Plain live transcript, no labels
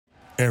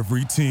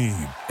Every team,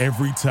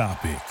 every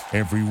topic,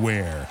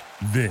 everywhere.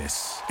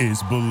 This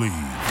is Believe.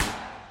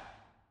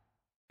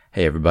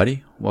 Hey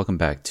everybody, welcome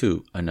back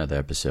to another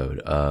episode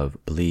of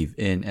Believe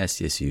in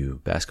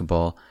SDSU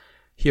Basketball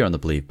here on the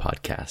Believe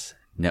Podcast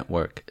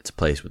Network. It's a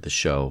place with a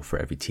show for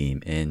every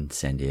team in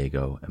San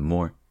Diego and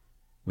more.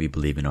 We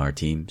believe in our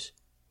teams.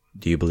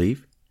 Do you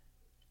believe?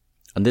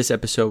 On this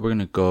episode, we're going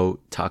to go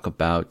talk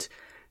about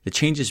the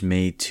changes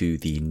made to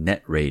the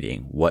net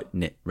rating, what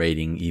net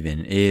rating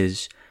even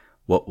is,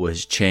 what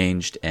was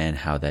changed, and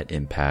how that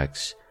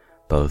impacts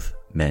both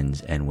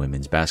men's and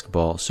women's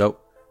basketball. So,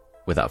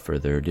 without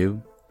further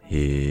ado,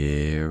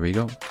 here we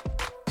go.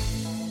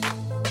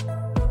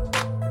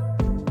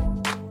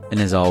 And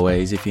as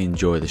always, if you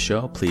enjoy the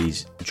show,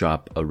 please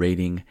drop a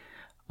rating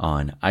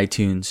on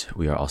iTunes.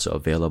 We are also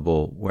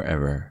available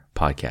wherever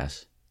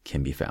podcasts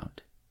can be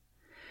found.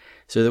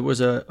 So there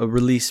was a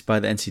release by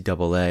the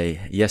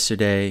NCAA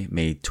yesterday,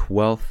 May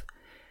 12th,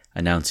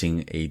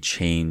 announcing a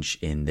change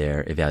in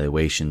their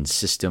evaluation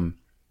system.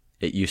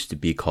 It used to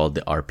be called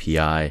the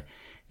RPI,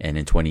 and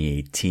in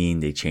 2018,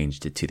 they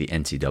changed it to the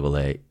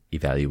NCAA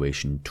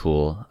evaluation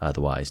tool,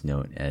 otherwise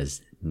known as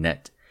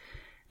NET.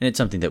 And it's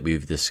something that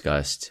we've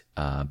discussed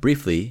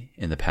briefly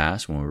in the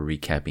past when we were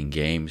recapping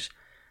games,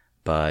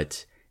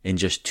 but in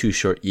just 2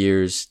 short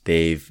years,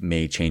 they've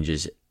made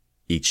changes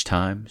each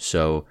time.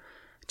 So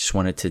just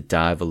wanted to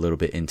dive a little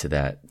bit into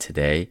that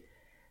today.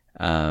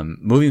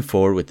 Moving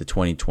forward with the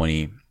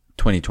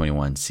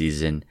 2020-2021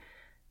 season,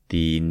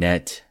 the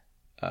net,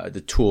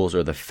 the tools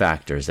or the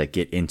factors that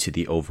get into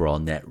the overall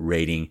net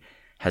rating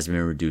has been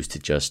reduced to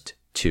just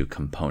 2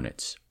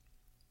 components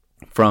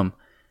from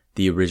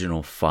the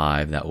original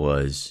 5 that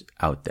was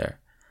out there.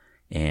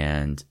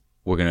 And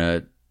we're going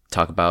to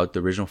talk about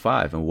the original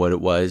 5 and what it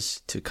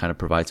was to kind of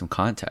provide some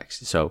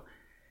context. So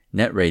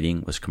net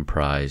rating was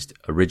comprised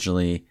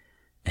originally,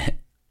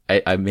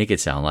 I make it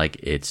sound like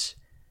it's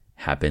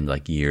happened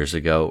like years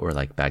ago or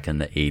like back in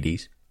the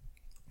 80s.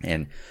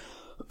 And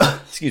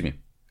excuse me,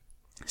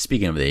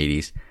 speaking of the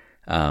 80s,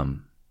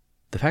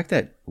 the fact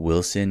that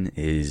Wilson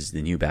is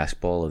the new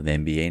basketball of the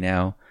NBA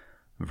now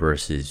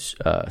versus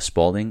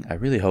Spalding, I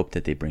really hope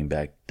that they bring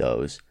back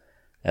those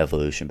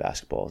evolution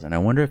basketballs. And I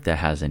wonder if that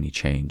has any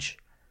change.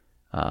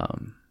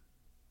 No,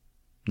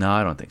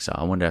 I don't think so.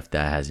 I wonder if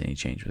that has any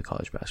change with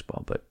college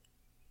basketball, but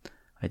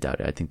I doubt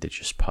it. I think they're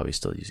just probably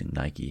still using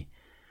Nike.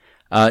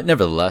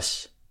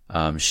 Nevertheless,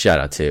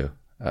 shout out to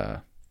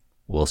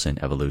Wilson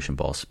Evolution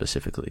Balls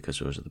specifically because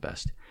those are the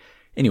best.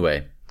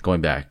 Anyway, going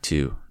back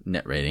to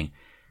net rating,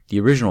 the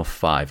original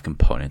 5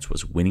 components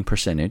was winning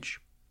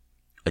percentage,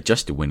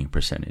 adjusted winning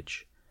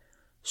percentage,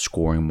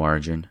 scoring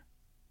margin,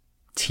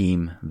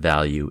 team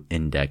value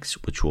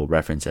index, which we'll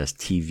reference as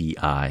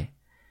TVI,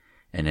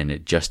 and an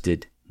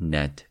adjusted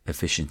net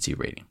efficiency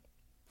rating.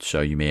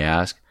 So you may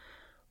ask,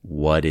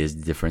 what is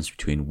the difference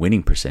between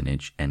winning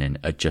percentage and an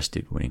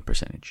adjusted winning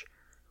percentage?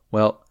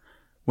 Well,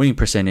 winning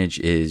percentage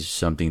is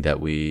something that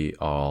we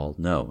all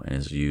know and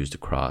is used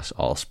across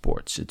all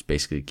sports. It's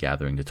basically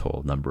gathering the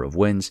total number of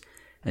wins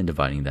and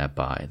dividing that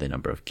by the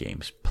number of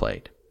games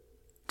played.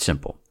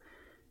 Simple.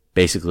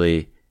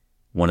 Basically,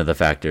 one of the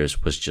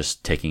factors was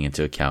just taking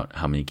into account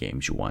how many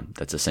games you won.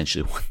 That's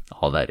essentially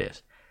all that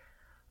is.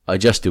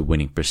 Adjusted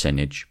winning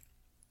percentage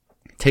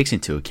takes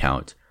into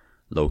account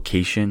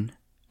location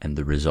and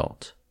the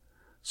result.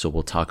 So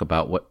we'll talk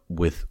about what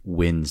with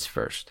wins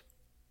first.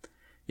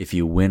 If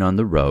you win on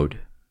the road,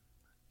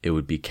 it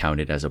would be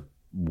counted as a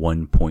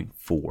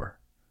 1.4.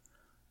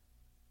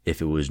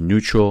 If it was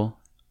neutral,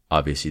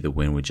 obviously the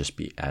win would just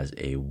be as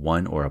a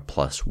 1 or a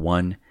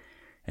 +1.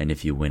 And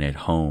if you win at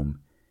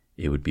home,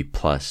 it would be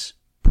plus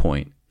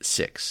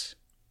 0.6.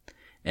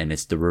 And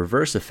it's the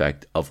reverse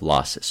effect of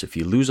losses. So if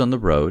you lose on the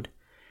road,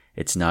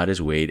 it's not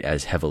as weighed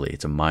as heavily.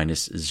 It's a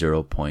minus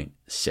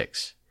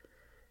 0.6.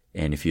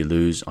 And if you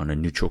lose on a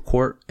neutral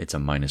court, it's a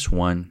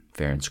 -1,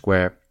 fair and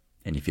square.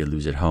 And if you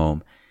lose at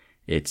home,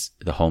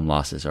 the home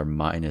losses are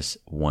minus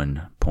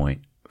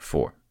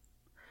 1.4.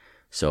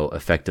 So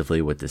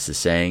effectively what this is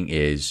saying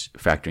is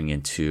factoring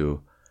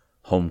into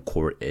home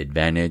court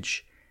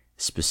advantage,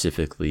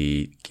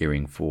 specifically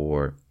gearing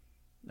for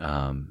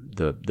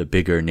the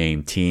bigger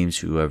name teams,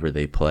 whoever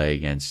they play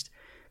against,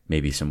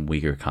 maybe some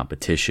weaker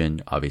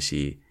competition.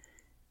 Obviously,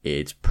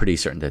 it's pretty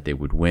certain that they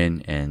would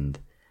win, and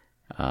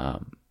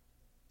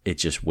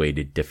it's just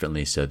weighted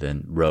differently. So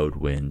then road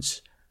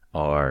wins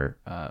are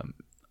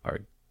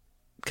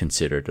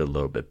considered a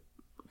little bit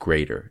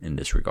greater in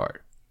this regard.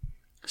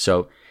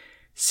 So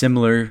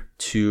similar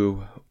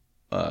to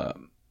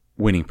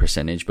winning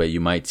percentage, but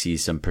you might see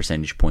some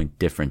percentage point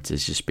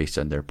differences just based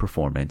on their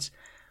performance.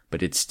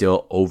 But it's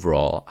still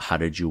overall, how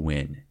did you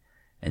win?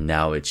 And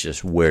now it's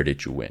just where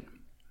did you win?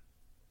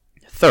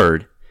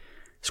 Third,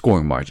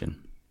 scoring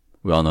margin.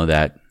 We all know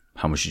that.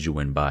 How much did you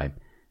win by?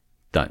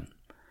 Done.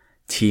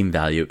 Team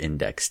value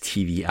index,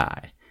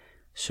 TVI.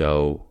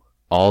 So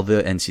all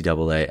the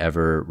NCAA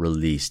ever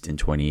released in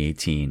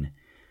 2018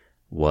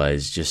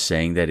 was just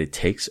saying that it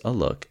takes a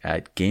look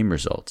at game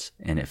results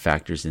and it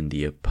factors in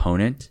the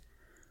opponent,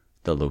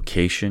 the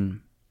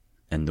location,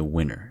 and the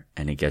winner,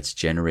 and it gets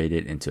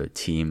generated into a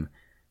team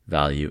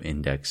value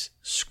index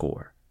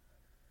score,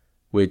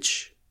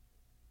 which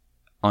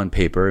on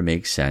paper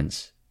makes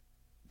sense.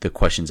 The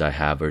questions I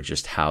have are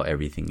just how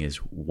everything is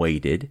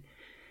weighted.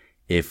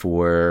 If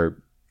we're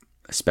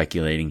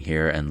speculating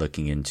here and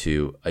looking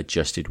into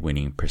adjusted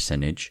winning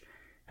percentage,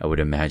 I would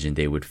imagine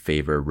they would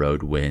favor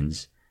road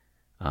wins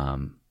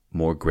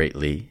more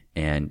greatly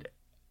and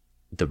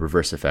the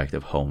reverse effect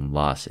of home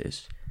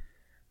losses.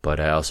 But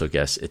I also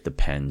guess it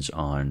depends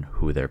on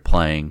who they're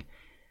playing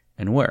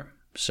and where.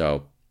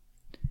 So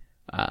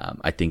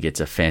I think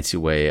it's a fancy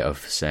way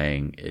of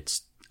saying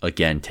it's,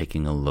 again,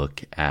 taking a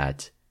look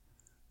at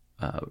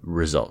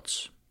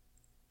results.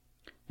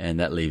 And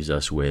that leaves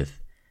us with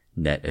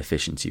net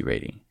efficiency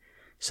rating.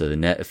 So the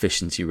net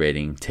efficiency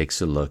rating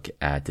takes a look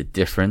at the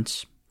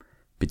difference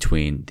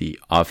between the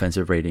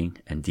offensive rating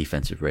and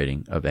defensive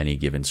rating of any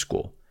given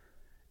school.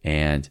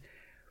 And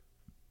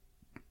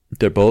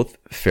they're both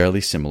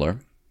fairly similar.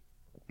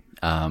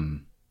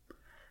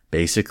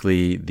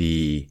 Basically,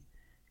 the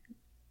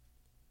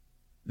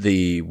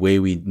way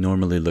we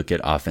normally look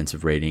at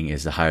offensive rating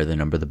is the higher the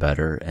number, the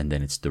better. And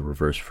then it's the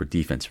reverse for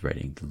defensive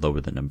rating. The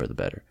lower the number, the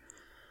better.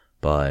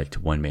 But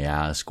one may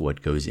ask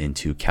what goes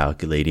into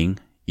calculating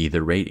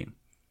either rating.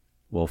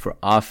 Well, for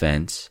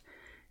offense,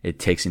 it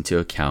takes into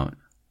account,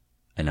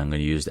 and I'm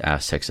going to use the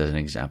Aztecs as an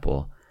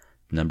example,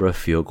 the number of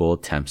field goal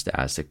attempts the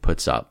Aztec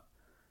puts up,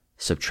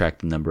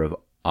 subtract the number of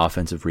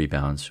offensive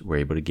rebounds we're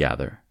able to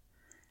gather,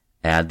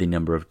 add the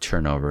number of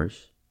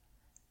turnovers,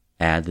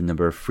 add the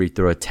number of free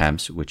throw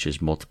attempts, which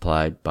is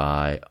multiplied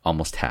by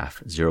almost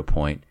half,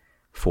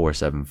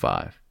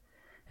 0.475.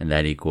 And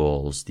that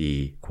equals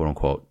the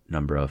quote-unquote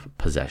number of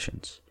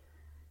possessions.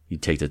 You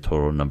take the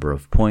total number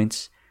of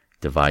points,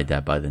 divide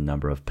that by the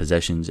number of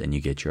possessions, and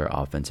you get your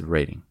offensive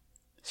rating.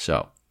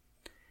 So,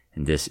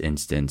 in this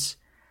instance,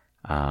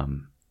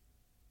 the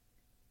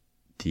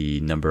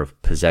number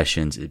of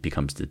possessions, it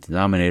becomes the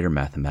denominator.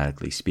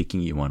 Mathematically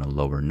speaking, you want a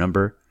lower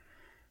number,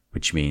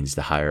 which means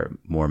the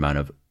more amount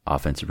of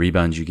offensive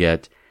rebounds you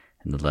get,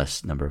 and the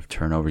less number of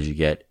turnovers you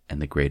get, and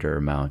the greater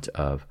amount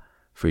of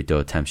free throw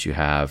attempts you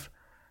have.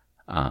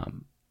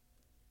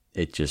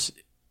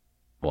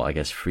 I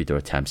guess free throw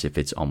attempts, if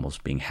it's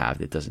almost being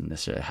halved, it doesn't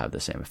necessarily have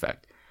the same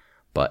effect.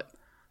 But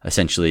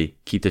essentially,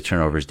 keep the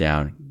turnovers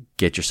down,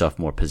 get yourself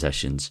more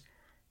possessions,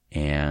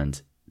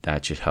 and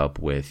that should help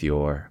with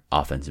your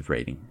offensive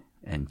rating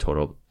and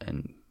total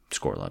and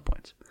score a lot of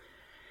points.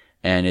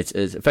 And it's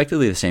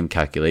effectively the same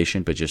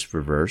calculation, but just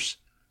reverse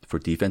for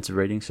defensive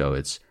rating. So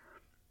it's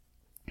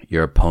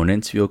your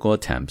opponent's field goal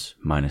attempts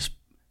minus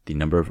the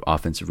number of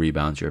offensive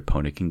rebounds your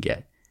opponent can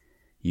get.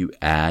 You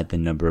add the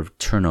number of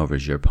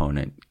turnovers your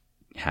opponent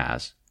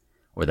has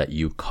or that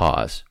you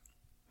cause.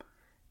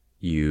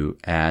 You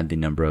add the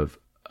number of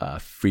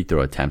free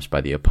throw attempts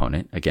by the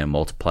opponent, again,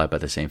 multiplied by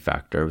the same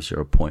factor of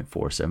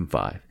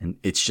 0.475. And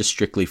it's just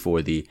strictly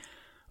for the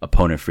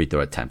opponent free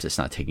throw attempts. It's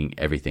not taking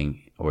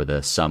everything or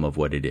the sum of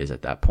what it is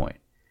at that point.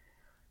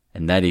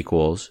 And that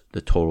equals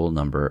the total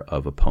number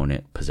of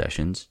opponent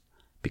possessions,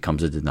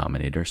 becomes a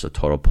denominator. So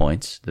total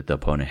points that the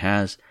opponent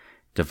has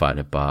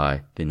divided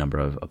by the number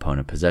of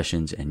opponent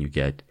possessions, and you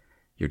get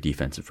your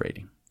defensive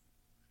rating.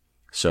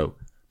 So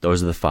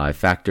those are the 5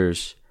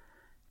 factors,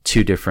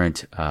 2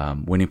 different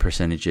winning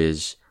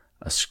percentages,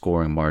 a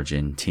scoring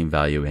margin, team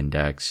value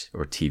index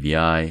or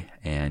TVI,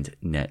 and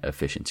net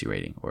efficiency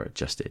rating or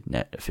adjusted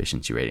net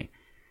efficiency rating.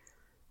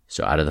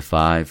 So out of the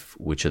 5,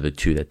 which are the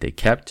 2 that they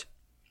kept?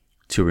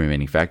 2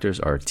 remaining factors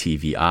are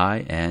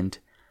TVI and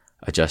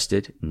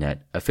adjusted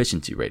net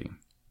efficiency rating.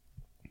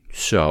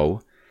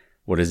 So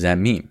what does that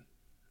mean?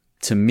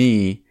 To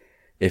me,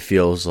 it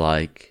feels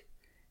like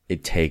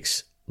it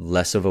takes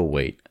less of a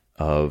weight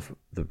of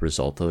the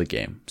result of the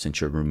game, since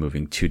you're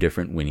removing 2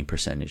 different winning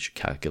percentage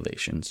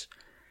calculations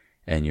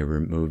and you're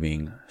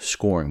removing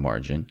scoring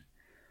margin.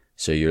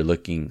 So you're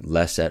looking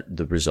less at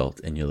the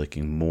result and you're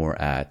looking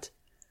more at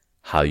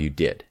how you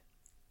did.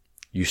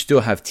 You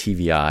still have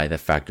TVI that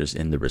factors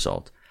in the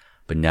result,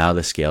 but now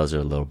the scales are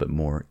a little bit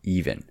more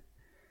even.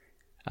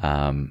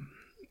 And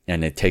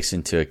it takes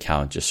into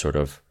account just sort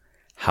of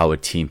how a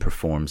team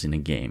performs in a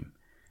game,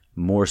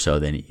 more so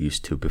than it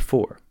used to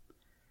before.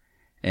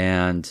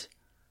 And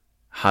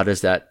how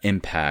does that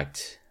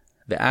impact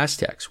the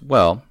Aztecs?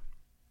 Well,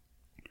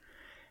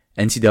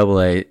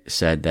 NCAA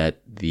said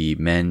that the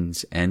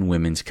men's and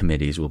women's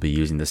committees will be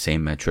using the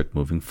same metric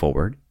moving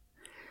forward.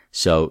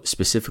 So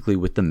specifically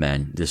with the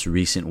men, this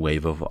recent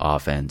wave of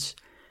offense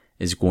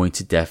is going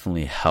to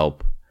definitely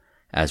help,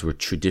 as we're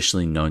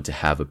traditionally known to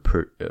have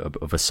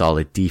a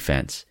solid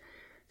defense.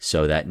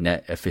 So that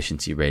net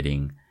efficiency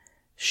rating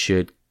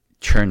should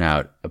turn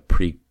out a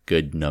pretty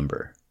good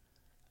number.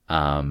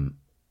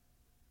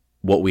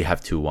 What we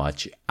have to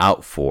watch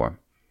out for,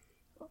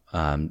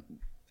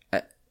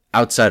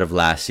 outside of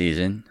last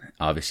season,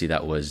 obviously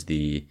that was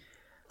the,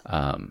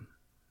 the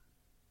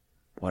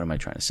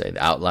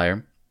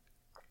outlier.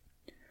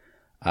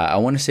 I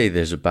want to say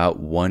there's about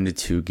 1 to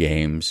 2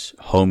 games,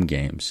 home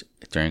games,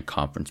 during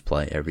conference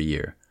play every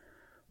year,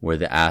 where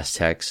the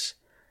Aztecs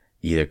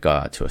either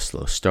got out to a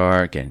slow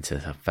start, get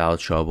into some foul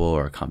trouble,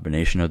 or a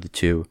combination of the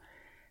two,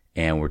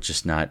 and we're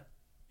just not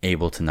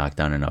able to knock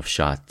down enough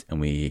shots, and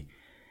we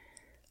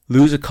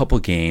lose a couple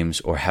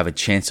games or have a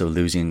chance of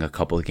losing a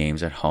couple of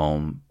games at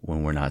home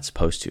when we're not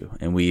supposed to.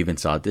 And we even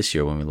saw it this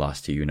year when we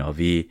lost to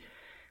UNLV.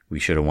 We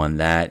should have won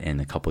that,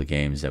 and a couple of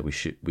games that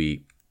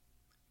we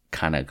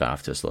kind of got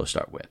off to a slow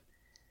start with.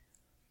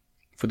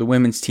 For the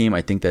women's team,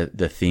 I think that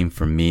the theme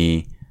for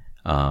me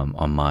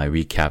on my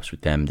recaps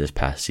with them this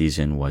past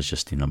season was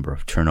just the number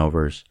of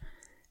turnovers,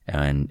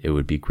 and it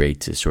would be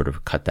great to sort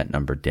of cut that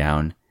number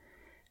down.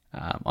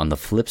 On the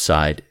flip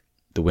side,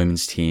 the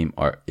women's team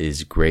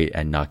is great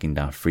at knocking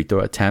down free throw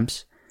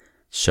attempts.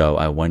 So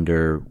I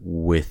wonder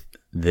with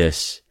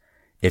this,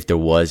 if there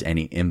was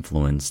any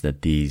influence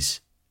that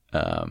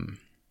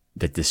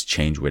that this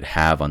change would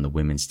have on the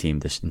women's team,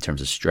 this in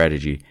terms of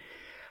strategy.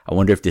 I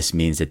wonder if this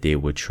means that they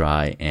would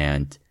try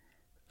and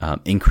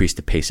increase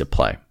the pace of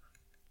play.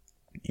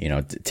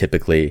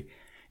 Typically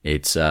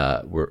it's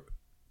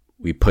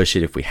we push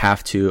it if we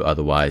have to,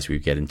 otherwise we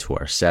get into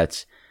our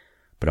sets.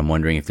 But I'm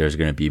wondering if there's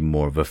going to be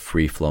more of a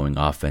free-flowing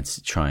offense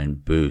to try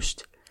and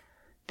boost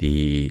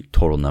the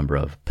total number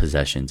of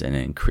possessions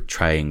and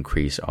try and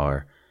increase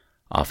our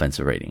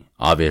offensive rating.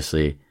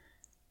 Obviously,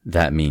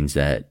 that means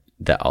that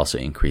also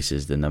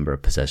increases the number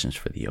of possessions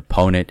for the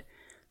opponent.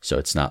 So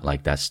it's not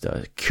like that's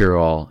the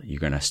cure-all. You're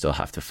going to still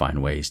have to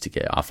find ways to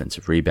get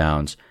offensive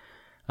rebounds,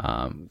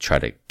 try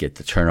to get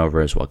the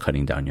turnovers while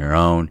cutting down your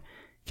own,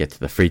 get to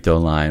the free throw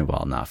line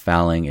while not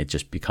fouling. It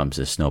just becomes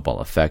a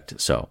snowball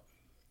effect. So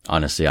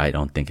honestly, I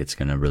don't think it's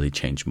going to really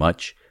change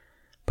much,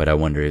 but I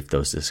wonder if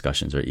those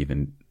discussions are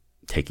even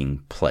taking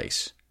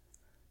place.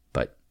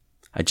 But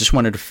I just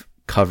wanted to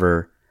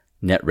cover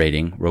net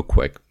rating real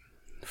quick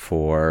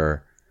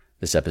for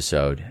this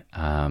episode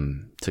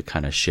to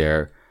kind of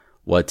share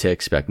what to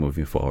expect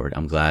moving forward.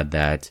 I'm glad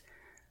that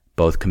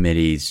both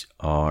committees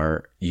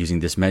are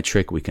using this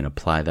metric. We can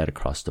apply that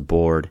across the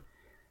board,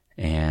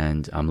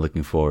 and I'm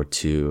looking forward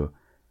to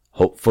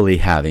hopefully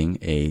having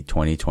a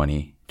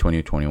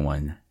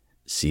 2020-2021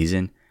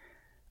 season.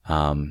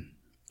 I'm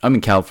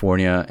in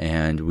California,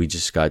 and we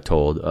just got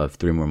told of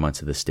 3 more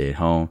months of the stay at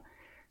home.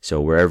 So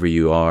wherever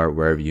you are,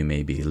 wherever you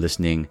may be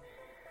listening,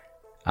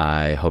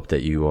 I hope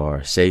that you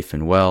are safe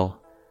and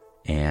well.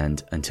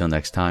 And until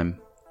next time,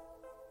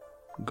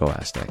 go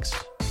Aztecs.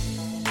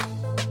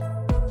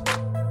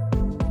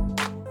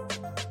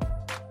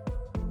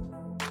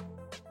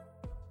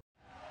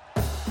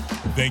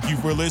 Thank you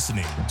for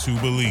listening to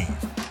Believe.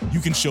 You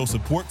can show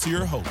support to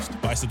your host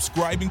by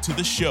subscribing to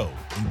the show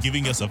and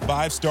giving us a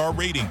 5-star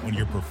rating on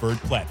your preferred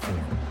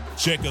platform.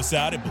 Check us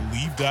out at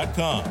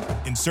Believe.com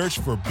and search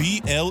for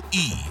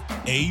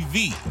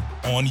BLEAV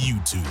on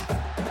YouTube.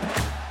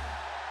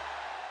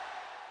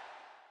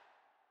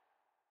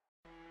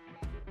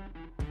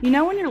 You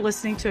know when you're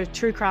listening to a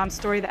true crime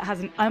story that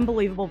has an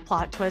unbelievable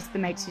plot twist that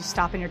makes you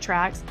stop in your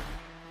tracks?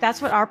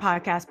 That's what our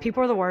podcast,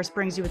 People Are the Worst,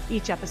 brings you with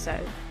each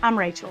episode. I'm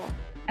Rachel.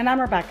 And I'm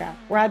Rebecca.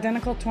 We're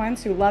identical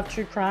twins who love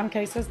true crime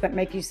cases that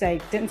make you say,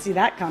 didn't see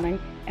that coming,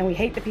 and we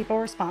hate the people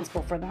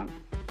responsible for them.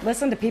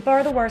 Listen to People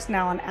Are the Worst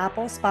now on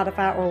Apple,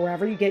 Spotify, or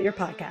wherever you get your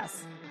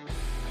podcasts.